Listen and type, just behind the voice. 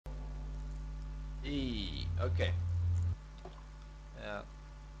Okay. Uh,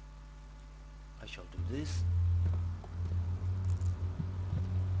 I shall do this,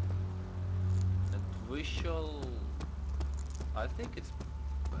 and we shall. I think it's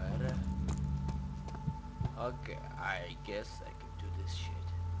better. Okay, I guess I can do this shit.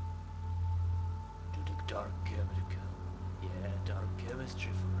 Do the dark chemical. Yeah, dark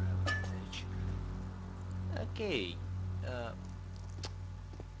chemistry for advantage. Okay. Uh,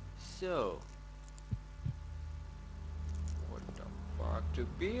 so what the fuck? To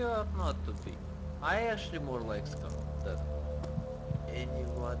be or not to be? I actually more like Scott than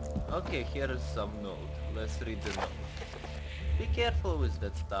anyone. Okay, here is some note. Let's read the note. Be careful with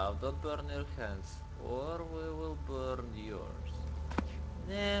that stuff, don't burn your hands, or we will burn yours.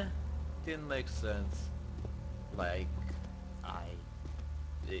 Nah, didn't make sense. Like, I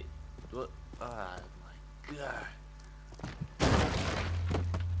did. What? Oh my god.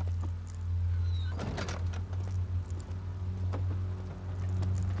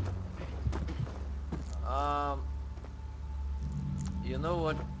 You know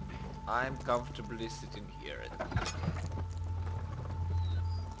what? I'm comfortably sitting here.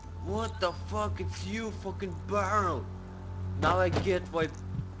 What the fuck? It's you, fucking barrel! Now I get why.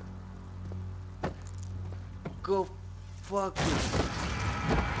 Go fuck yourself.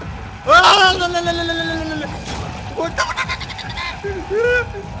 Ah! What the?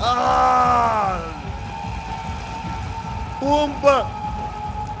 Ah! Boomba!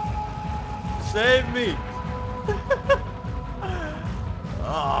 Save me!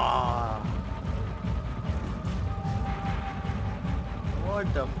 Ah!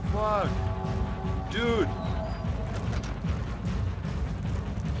 What the fuck? Dude!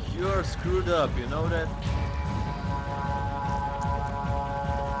 You're screwed up, you know that?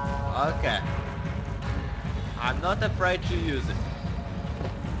 Okay. I'm not afraid to use it.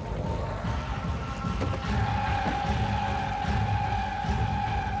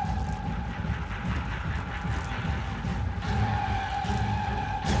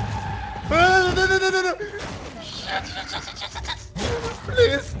 No, no, no, no, no, no.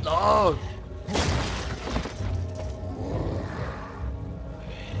 Please, no!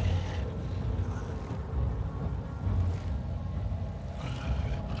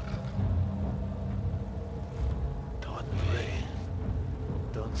 Don't breathe.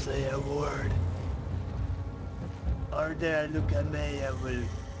 Don't say a word. Or there look at me and will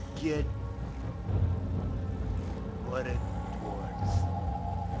get what it wants.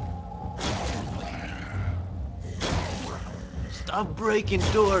 Stop breaking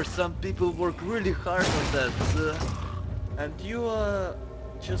doors. Some people work really hard on that. And you are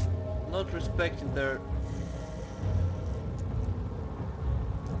just not respecting their...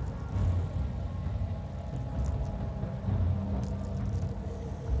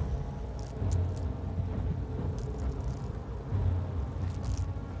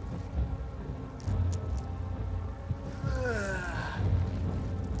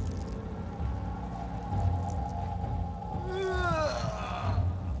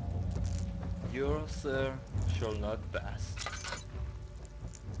 You, sir, shall not pass.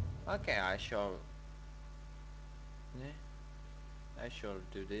 Okay, I shall... I shall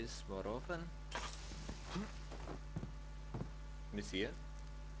do this more often. Monsieur?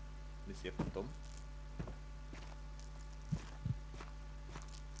 Monsieur Phantom?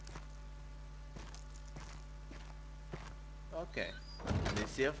 Okay.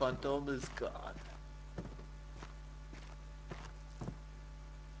 Monsieur Phantom is gone.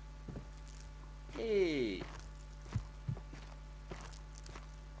 Hey!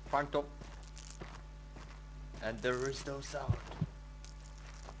 Phantom! And there is no sound.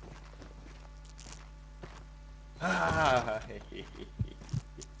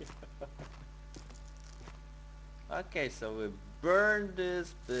 Okay, so we burn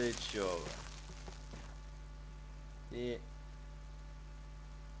this bitch over. Yeah.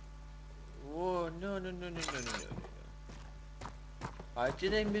 Whoa, no, no, no, no, no, no, no, no, no.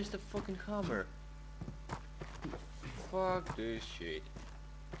 Did I miss the fucking hammer? Fuck this shit.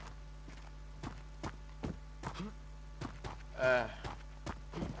 Uh,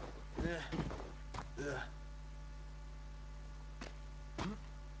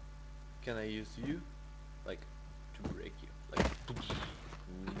 can I use you? Like, to break you? Like,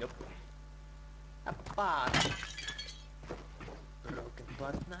 nope. A pot. Broken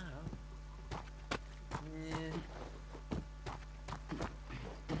pot now. Yeah.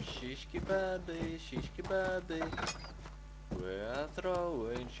 Shishki baby, shishki baby. We're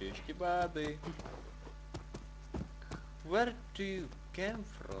throwing shishki baby. Where do you came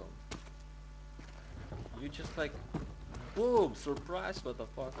from? You just like, boom, surprise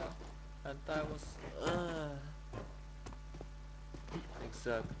motherfucker. And I was,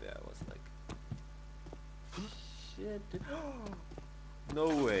 exactly, I was like, shit, no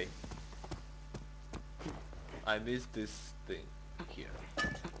way, I missed this thing here.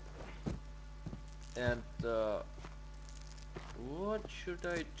 And what should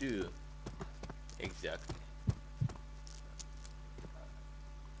I do? Exactly.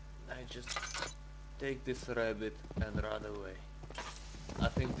 I just take this rabbit and run away. I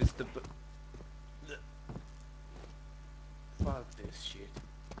think this fuck this shit.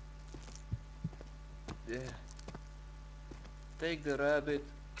 Yeah. Take the rabbit,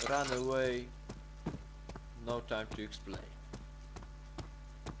 run away, no time to explain.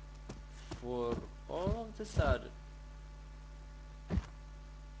 For all of the sudden,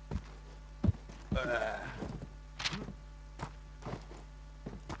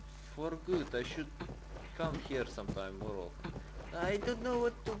 for good, I should come here sometime more often. I don't know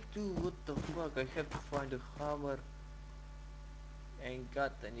what to do, what the fuck, I have to find a hammer. Ain't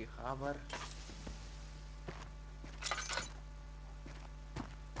got any hammer.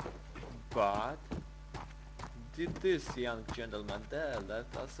 But did this young gentleman there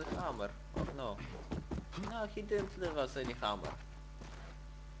left us a hammer, or no? No, he didn't leave us any hammer.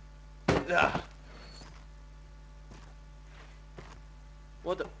 Ah,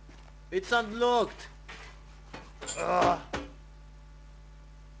 what the? It's unlocked! Ah,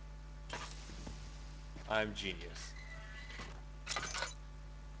 I'm genius.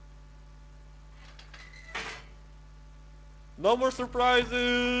 No more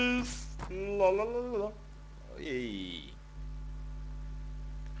surprises! La la la la. Yay.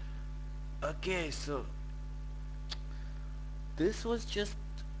 Okay, so this was just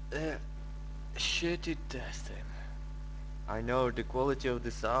a shitty testing. I know the quality of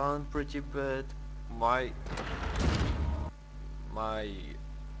the sound pretty bad. My my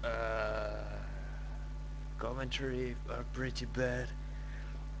commentary are pretty bad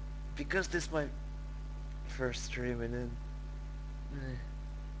because this is my first stream and then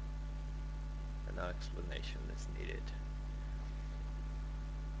no explanation is needed.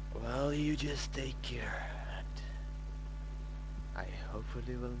 Well, you just take care and I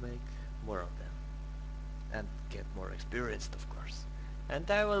hopefully will make more of them and get more experienced, of course. And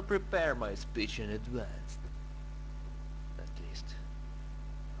I will prepare my speech in advance. At least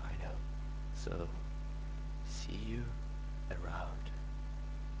I know. So see you around.